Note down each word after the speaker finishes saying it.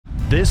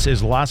This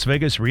is Las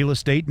Vegas Real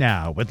Estate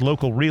Now with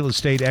local real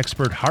estate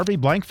expert Harvey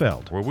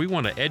Blankfeld. Where we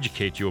want to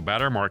educate you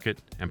about our market,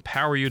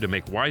 empower you to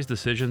make wise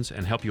decisions,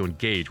 and help you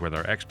engage with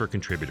our expert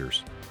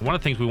contributors. One of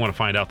the things we want to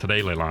find out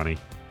today, Leilani,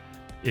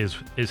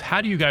 is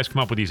how do you guys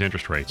come up with these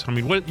interest rates? I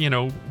mean,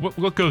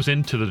 what goes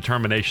into the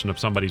determination of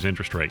somebody's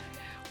interest rate?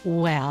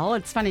 Well,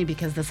 it's funny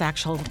because this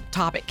actual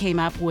topic came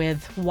up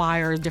with why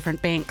are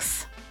different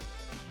banks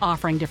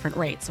offering different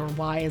rates, or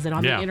why is it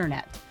on the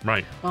internet?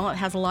 Right. Well, it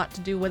has a lot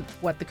to do with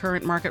what the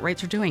current market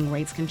rates are doing.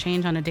 Rates can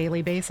change on a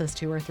daily basis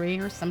 2 or 3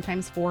 or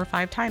sometimes 4 or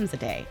 5 times a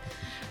day.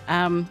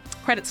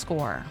 Credit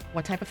score,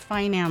 what type of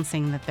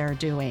financing that they're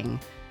doing,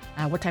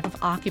 what type of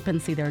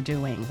occupancy they're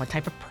doing, what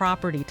type of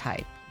property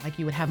type. Like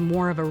you would have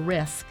more of a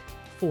risk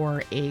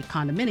for a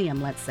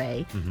condominium, let's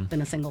say,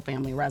 than a single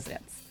family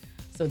residence.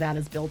 So that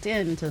is built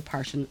into the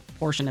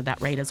portion of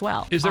that rate as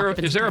well. Is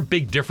there a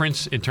big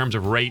difference in terms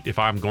of rate if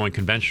I'm going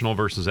conventional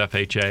versus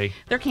FHA?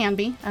 There can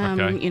be.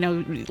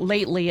 Okay.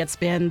 Lately it's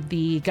been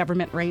the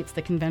government rates,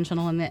 the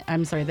conventional, and the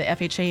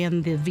FHA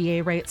and the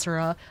VA rates are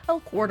a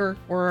quarter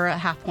or a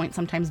half point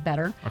sometimes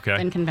better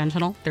than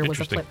conventional. There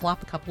was a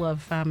flip-flop a couple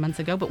of months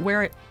ago, but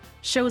where it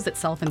shows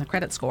itself in the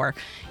credit score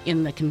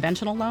in the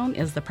conventional loan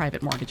is the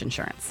private mortgage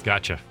insurance.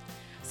 Gotcha.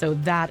 So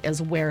that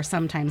is where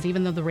sometimes,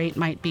 even though the rate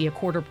might be a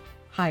quarter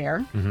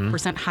higher,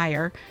 percent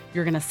higher,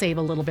 you're going to save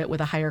a little bit with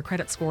a higher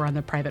credit score on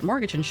the private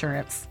mortgage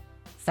insurance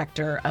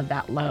sector of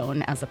that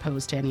loan as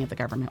opposed to any of the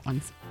government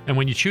ones. And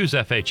when you choose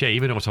FHA,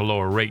 even though it's a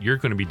lower rate, you're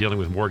going to be dealing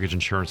with mortgage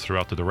insurance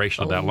throughout the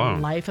duration of that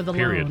loan. Life of the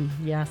loan,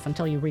 yes,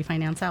 until you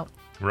refinance out.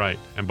 Right.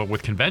 But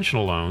with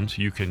conventional loans,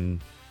 you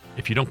can,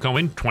 if you don't go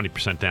in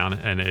 20% down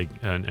and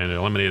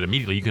eliminate it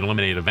immediately, you can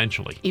eliminate it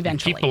eventually. You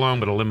keep the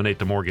loan, but eliminate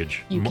the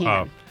mortgage. You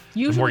can.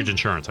 Usually, mortgage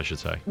insurance, I should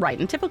say. Right,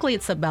 and typically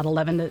it's about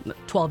 11 to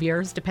 12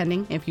 years,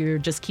 depending, if you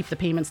just keep the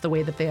payments the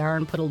way that they are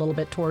and put a little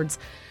bit towards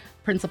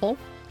principal.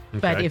 Okay.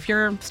 But if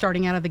you're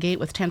starting out of the gate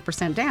with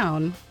 10%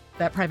 down,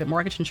 that private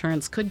mortgage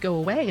insurance could go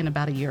away in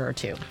about a year or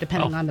two,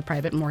 depending on the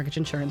private mortgage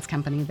insurance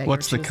company that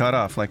What's the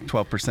cutoff, like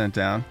 12%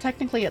 down?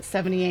 Technically, it's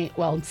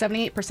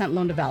 78%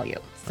 loan to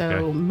value.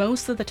 So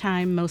most of the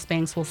time, most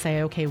banks will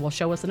say, okay, well,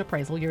 show us an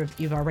appraisal.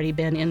 You've already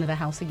been into the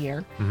house a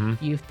year.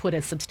 You've put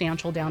a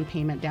substantial down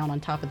payment down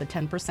on top of the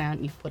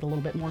 10%. You've put a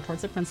little bit more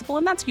towards the principal.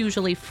 And that's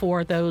usually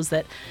for those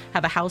that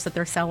have a house that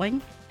they're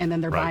selling, and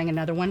then they're buying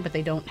another one, but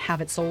they don't have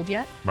it sold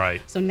yet.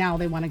 Right. So now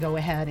they want to go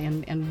ahead,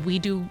 and we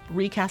do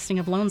recasting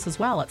of loans as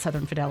well at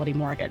Southern Fidelity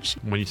Mortgage.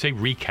 When you say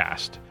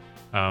recast,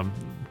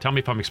 tell me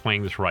if I'm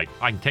explaining this right.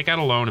 I can take out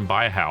a loan and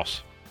buy a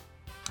house,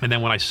 and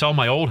then when I sell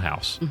my old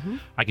house,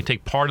 I can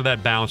take part of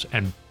that balance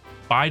and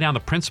buy down the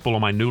principal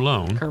on my new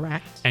loan.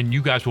 Correct. And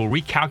you guys will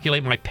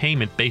recalculate my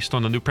payment based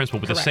on the new principal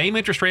with the same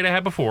interest rate I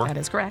had before. That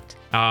is correct.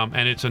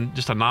 And it's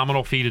just a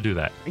nominal fee to do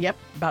that. Yep,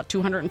 about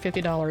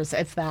 $250.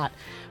 It's that.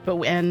 But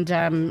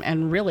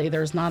and really,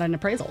 there's not an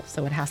appraisal,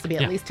 so it has to be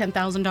at least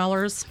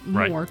 $10,000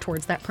 more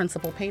towards that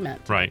principal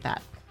payment. Right.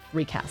 That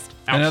recast.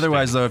 And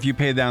otherwise, though, if you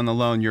pay down the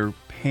loan, your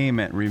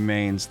payment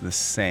remains the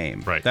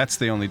same. Right. That's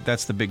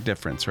the big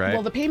difference, right?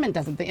 Well, the payment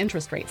doesn't. The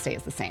interest rate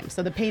stays the same.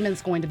 So the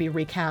payment's going to be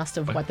recast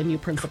of what the new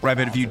principal Right,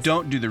 but if you is.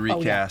 don't do the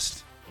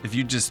recast, if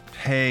you just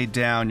pay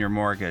down your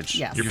mortgage,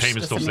 yes. your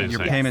payment still stays the same.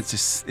 Your payment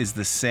is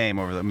the same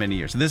over the many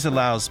years. So this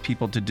allows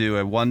people to do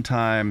a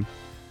one-time,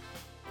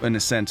 in a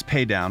sense,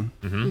 pay down,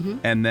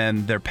 and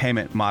then their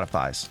payment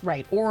modifies.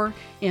 Right. Or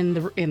in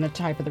the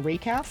type of the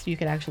recast, you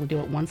could actually do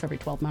it once every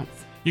 12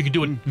 months. You can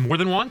do it more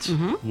than once?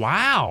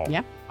 Wow.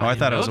 Yep. Oh, I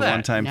thought it was a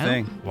one-time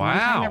thing. Wow. One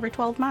time every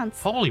 12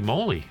 months. Holy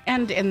moly.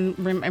 And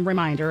a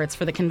reminder, it's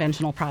for the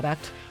conventional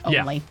product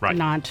only,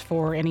 not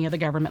for any of the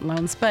government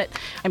loans. But,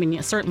 I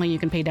mean, certainly you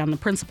can pay down the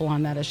principal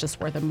on that. It's just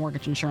where the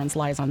mortgage insurance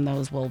lies on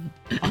those. On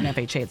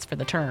FHA, it's for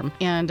the term.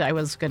 And I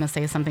was going to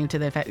say something to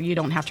the effect, you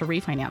don't have to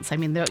refinance. I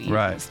mean,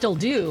 you still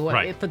do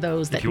for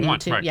those that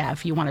need to. Yeah,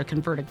 if you want to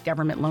convert a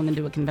government loan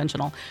into a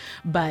conventional.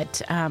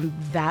 But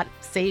that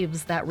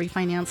saves that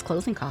refinance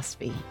closing cost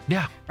fee.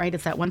 Yeah. Right?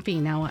 It's that one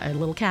fee. Now, a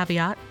little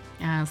caveat.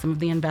 Some of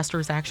the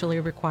investors actually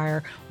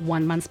require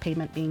 1 month's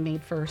payment being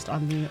made first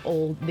on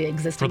the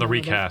existing. For the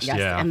recast,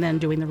 and then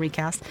doing the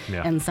recast,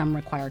 and some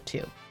require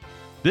 2.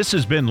 This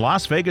has been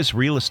Las Vegas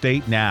Real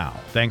Estate Now.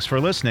 Thanks for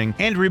listening,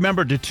 and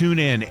remember to tune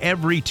in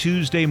every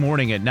Tuesday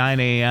morning at 9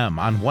 a.m.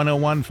 on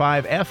 101.5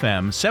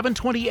 FM,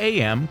 720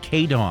 a.m.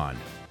 KDAWN.